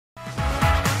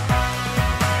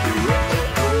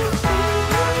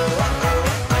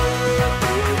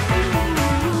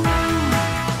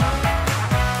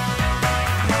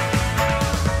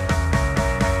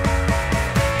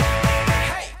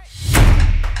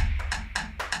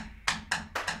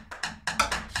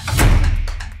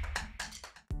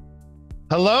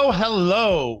Hello,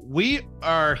 hello. We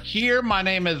are here. My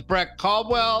name is Brett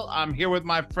Caldwell. I'm here with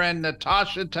my friend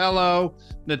Natasha Tello.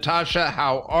 Natasha,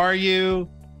 how are you?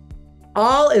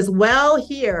 All is well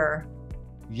here.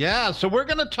 Yeah, so we're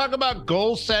going to talk about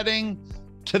goal setting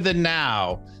to the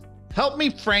now. Help me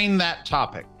frame that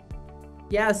topic.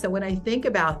 Yeah, so when I think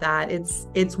about that, it's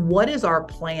what is our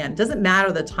plan? Doesn't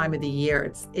matter the time of the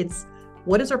year. It's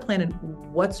what is our plan and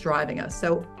what's driving us.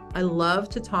 So I love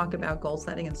to talk about goal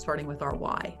setting and starting with our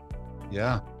why.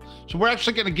 Yeah. So we're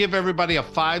actually going to give everybody a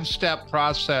 5-step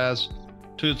process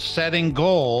to setting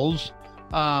goals.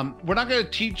 We're not going to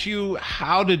teach you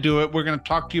how to do it. We're going to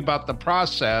talk to you about the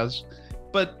process.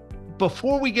 But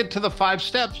before we get to the 5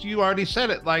 steps, you already said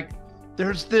it, like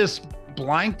there's this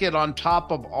blanket on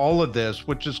top of all of this,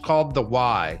 which is called the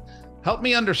why. Help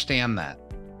me understand that.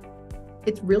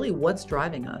 It's really what's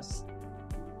driving us,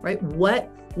 right? What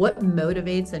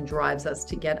motivates and drives us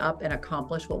to get up and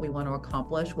accomplish what we want to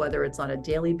accomplish, whether it's on a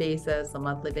daily basis, a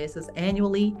monthly basis,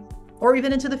 annually, or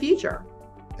even into the future.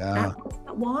 Yeah. That's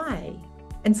why.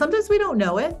 And sometimes we don't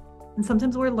know it, and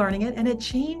sometimes we're learning it, and it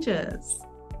changes.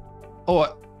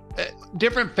 Oh,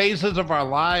 different phases of our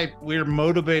life, we're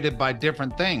motivated by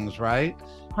different things, right?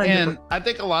 100%. And I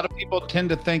think a lot of people tend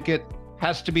to think it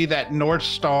has to be that North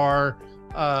Star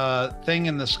thing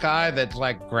in the sky that's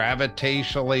like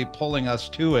gravitationally pulling us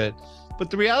to it. But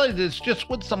the reality is just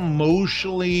what's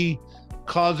emotionally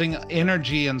causing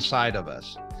energy inside of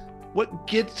us. What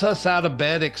gets us out of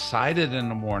bed excited in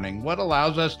the morning? What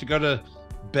allows us to go to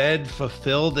bed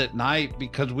fulfilled at night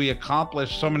because we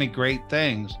accomplished so many great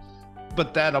things?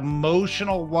 But that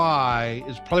emotional why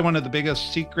is probably one of the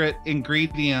biggest secret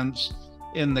ingredients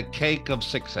in the cake of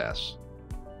success.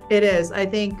 It is. I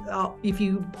think if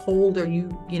you polled or you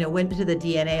went into the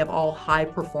DNA of all high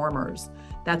performers,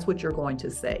 that's what you're going to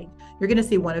see. You're going to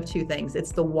see one of two things.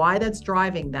 It's the why that's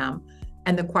driving them.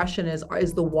 And the question is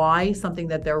the why something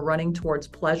that they're running towards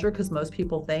pleasure? Because most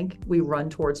people think we run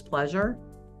towards pleasure.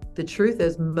 The truth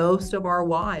is most of our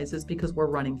whys is because we're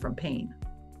running from pain.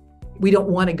 We don't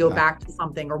want to go back to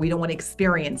something, or we don't want to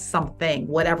experience something,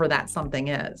 whatever that something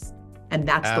is. And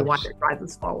that's the why that drives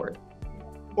us forward.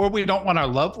 Or we don't want our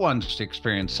loved ones to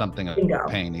experience something of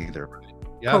pain either.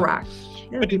 Yeah. Correct.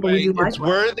 Yeah, anyway, it's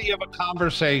worthy of a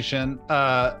conversation.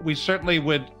 We certainly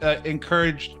would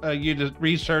encourage you to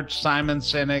research Simon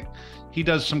Sinek. He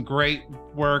does some great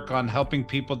work on helping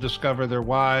people discover their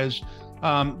whys.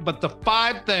 But the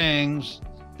 5 things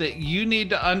that you need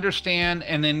to understand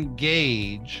and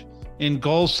engage in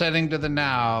goal setting to the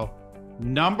now,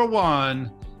 number 1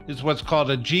 is what's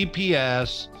called a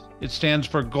GPS. It stands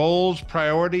for Goals,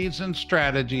 Priorities, and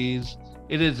Strategies.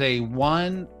 It is a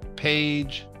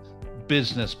 1-page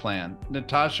business plan.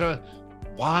 Natasha,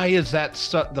 why is that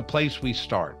the place we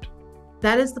start?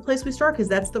 That is the place we start because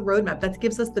that's the roadmap. That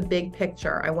gives us the big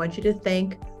picture. I want you to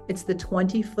think it's the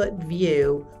 20-foot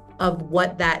view of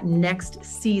what that next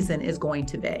season is going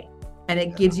to be. And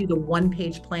it gives you the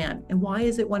 1-page plan. And why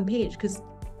is it 1 page? Because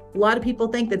a lot of people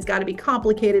think that's got to be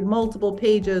complicated, multiple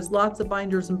pages, lots of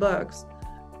binders and books.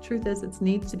 Truth is, it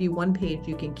needs to be 1 page.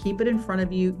 You can keep it in front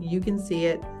of you, you can see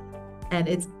it, and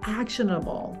it's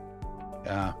actionable.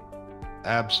 Yeah,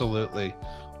 absolutely.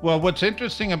 Well, what's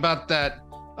interesting about that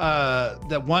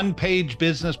 1-page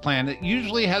business plan, it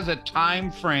usually has a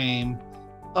time frame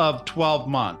of 12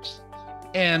 months.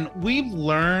 And we've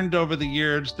learned over the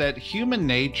years that human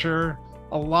nature,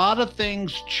 a lot of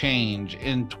things change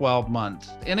in 12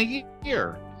 months, in a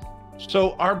year.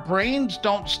 So our brains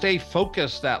don't stay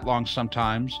focused that long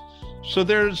sometimes. So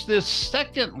there's this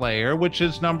second layer, which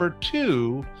is number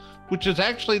 2, which is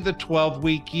actually the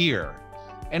 12-week year.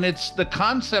 And it's the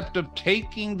concept of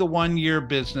taking the 1-year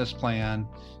business plan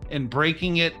and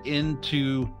breaking it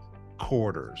into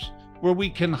quarters, where we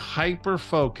can hyper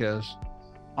focus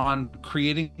on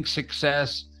creating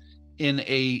success in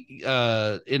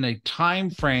a time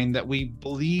frame that we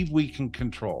believe we can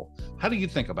control. How do you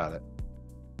think about it?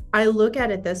 I look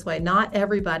at it this way. Not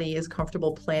everybody is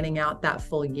comfortable planning out that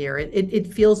full year. It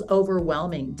feels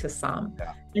overwhelming to some.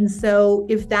 Yeah. And so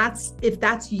if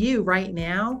that's you right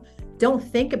now, don't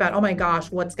think about, oh my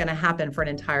gosh, what's going to happen for an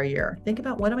entire year. Think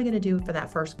about, what am I going to do for that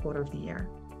first quarter of the year?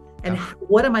 And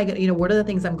what am I going to, what are the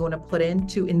things I'm going to put in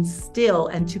to instill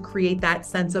and to create that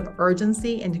sense of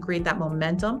urgency and to create that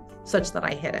momentum such that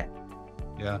I hit it?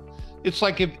 Yeah. It's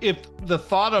like if the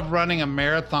thought of running a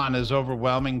marathon is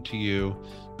overwhelming to you,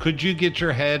 could you get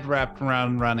your head wrapped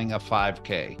around running a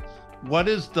 5K? What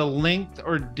is the length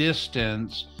or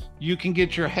distance you can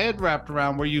get your head wrapped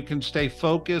around where you can stay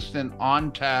focused and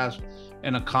on task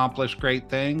and accomplish great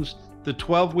things? The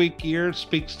 12-week year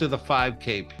speaks to the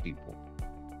 5K people.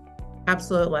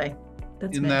 Absolutely.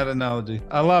 That's in me. that analogy.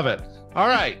 I love it. All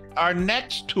right. Our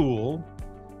next tool,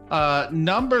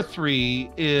 number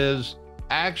 3, is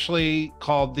actually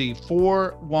called the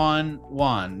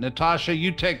 411. Natasha,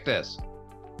 you take this.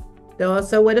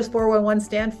 So what does 411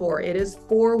 stand for? It is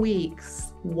 4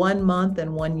 weeks, 1 month,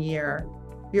 and 1 year.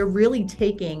 You're really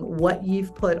taking what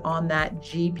you've put on that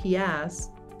GPS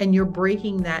and you're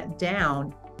breaking that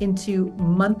down into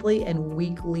monthly and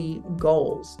weekly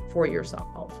goals for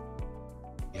yourself.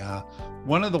 Yeah.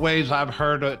 One of the ways I've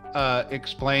heard it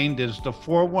explained is the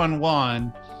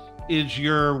 411 is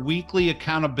your weekly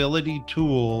accountability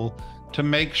tool to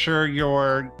make sure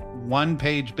your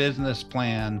one-page business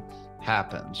plan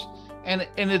happens. And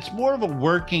it's more of a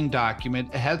working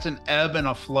document. It has an ebb and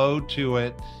a flow to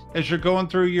it as you're going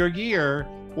through your year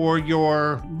or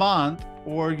your month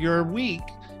or your week,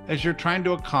 as you're trying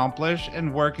to accomplish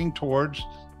and working towards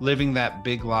living that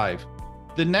big life.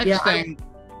 The next thing,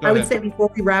 I would say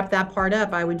before we wrap that part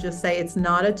up, I would just say it's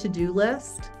not a to-do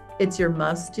list. It's your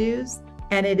must-dos,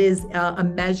 and it is a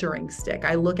measuring stick.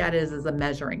 I look at it as a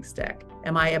measuring stick.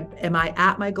 Am I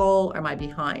at my goal? Or am I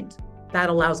behind? That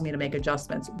allows me to make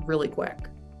adjustments really quick.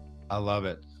 I love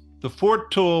it. The 4th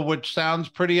tool, which sounds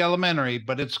pretty elementary,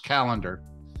 but it's calendar.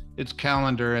 It's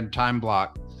calendar and time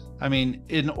block. I mean,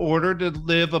 in order to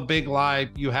live a big life,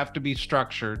 you have to be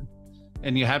structured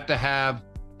and you have to have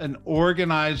an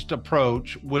organized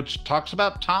approach, which talks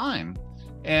about time.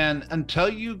 And until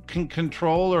you can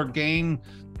control or gain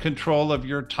control of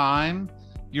your time,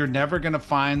 you're never going to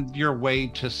find your way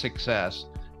to success.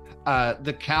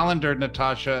 The calendar,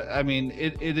 Natasha, I mean,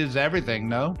 it is everything,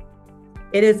 no?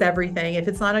 It is everything. If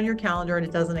it's not on your calendar and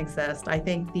it doesn't exist, I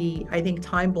think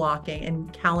time blocking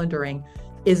and calendaring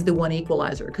is the one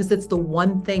equalizer, because it's the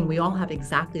one thing we all have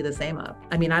exactly the same of.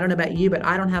 I mean, I don't know about you, but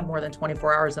I don't have more than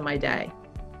 24 hours in my day.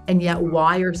 And yet,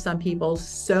 why are some people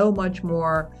so much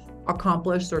more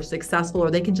accomplished or successful,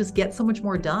 or they can just get so much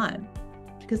more done?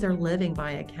 Because they're living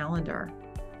by a calendar.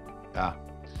 Yeah.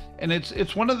 And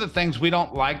it's one of the things we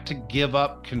don't like to give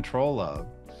up control of,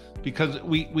 because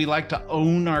we like to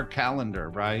own our calendar,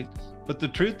 right? But the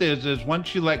truth is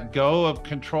once you let go of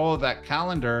control of that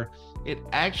calendar, it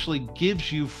actually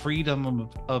gives you freedom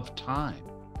of time.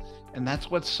 And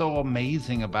that's what's so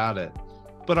amazing about it.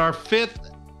 But our fifth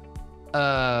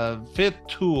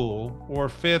tool or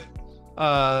fifth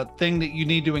thing that you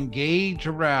need to engage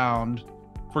around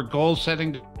for goal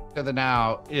setting to the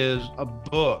now is a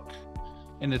book.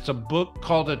 And it's a book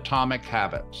called Atomic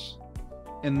Habits.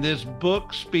 And this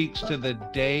book speaks to the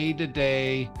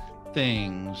day-to-day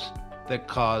things that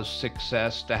cause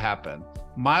success to happen.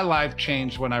 My life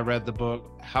changed when I read the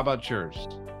book. How about yours?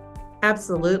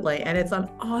 Absolutely. And it's on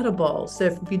Audible. So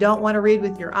if you don't want to read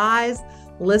with your eyes,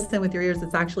 listen with your ears.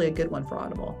 It's actually a good one for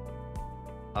Audible.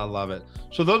 I love it.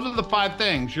 So those are the 5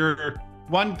 things: your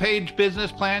one-page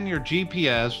business plan, your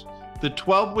GPS, the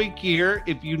 12-week year,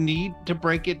 if you need to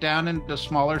break it down into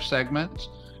smaller segments,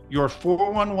 your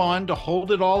 411 to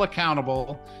hold it all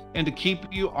accountable and to keep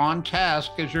you on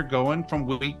task as you're going from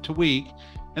week to week.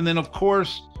 And then, of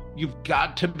course, you've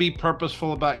got to be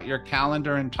purposeful about your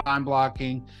calendar and time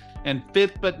blocking. And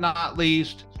 5th but not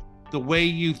least, the way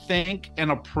you think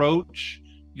and approach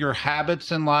your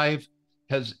habits in life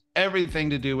has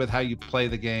everything to do with how you play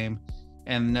the game.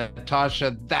 And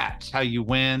Natasha, that's how you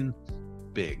win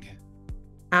big.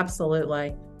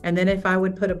 Absolutely. And then if I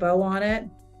would put a bow on it,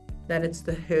 then it's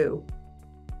the who,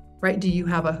 right? Do you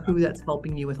have a who that's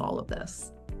helping you with all of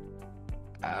this?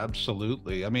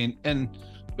 Absolutely. I mean, and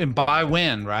by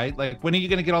when, right? Like, when are you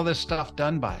going to get all this stuff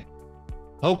done by?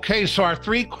 Okay, so our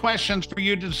 3 questions for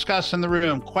you to discuss in the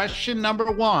room. Question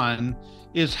number 1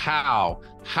 is how.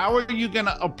 How are you going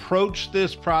to approach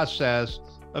this process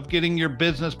of getting your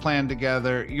business plan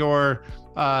together, your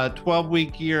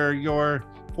 12-week year, your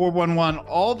 411,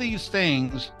 all these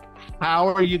things? How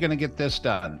are you going to get this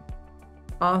done?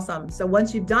 Awesome. So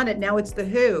once you've done it, now it's the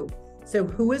who. So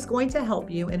who is going to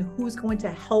help you and who's going to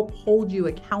help hold you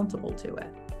accountable to it?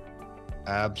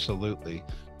 Absolutely.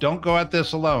 Don't go at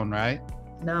this alone, right?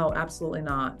 No, absolutely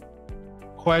not.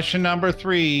 Question number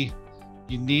 3,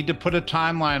 you need to put a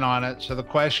timeline on it. So the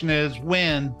question is,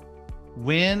 when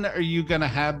are you going to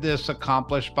have this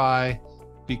accomplished by?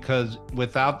 Because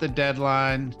without the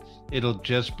deadline, it'll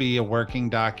just be a working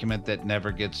document that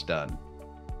never gets done.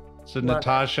 So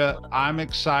Natasha, I'm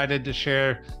excited to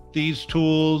share these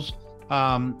tools.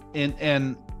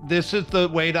 And this is the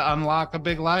way to unlock a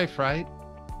big life, right?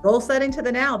 Goal setting to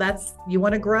the now. You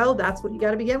want to grow. That's what you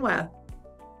got to begin with.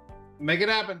 Make it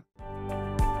happen.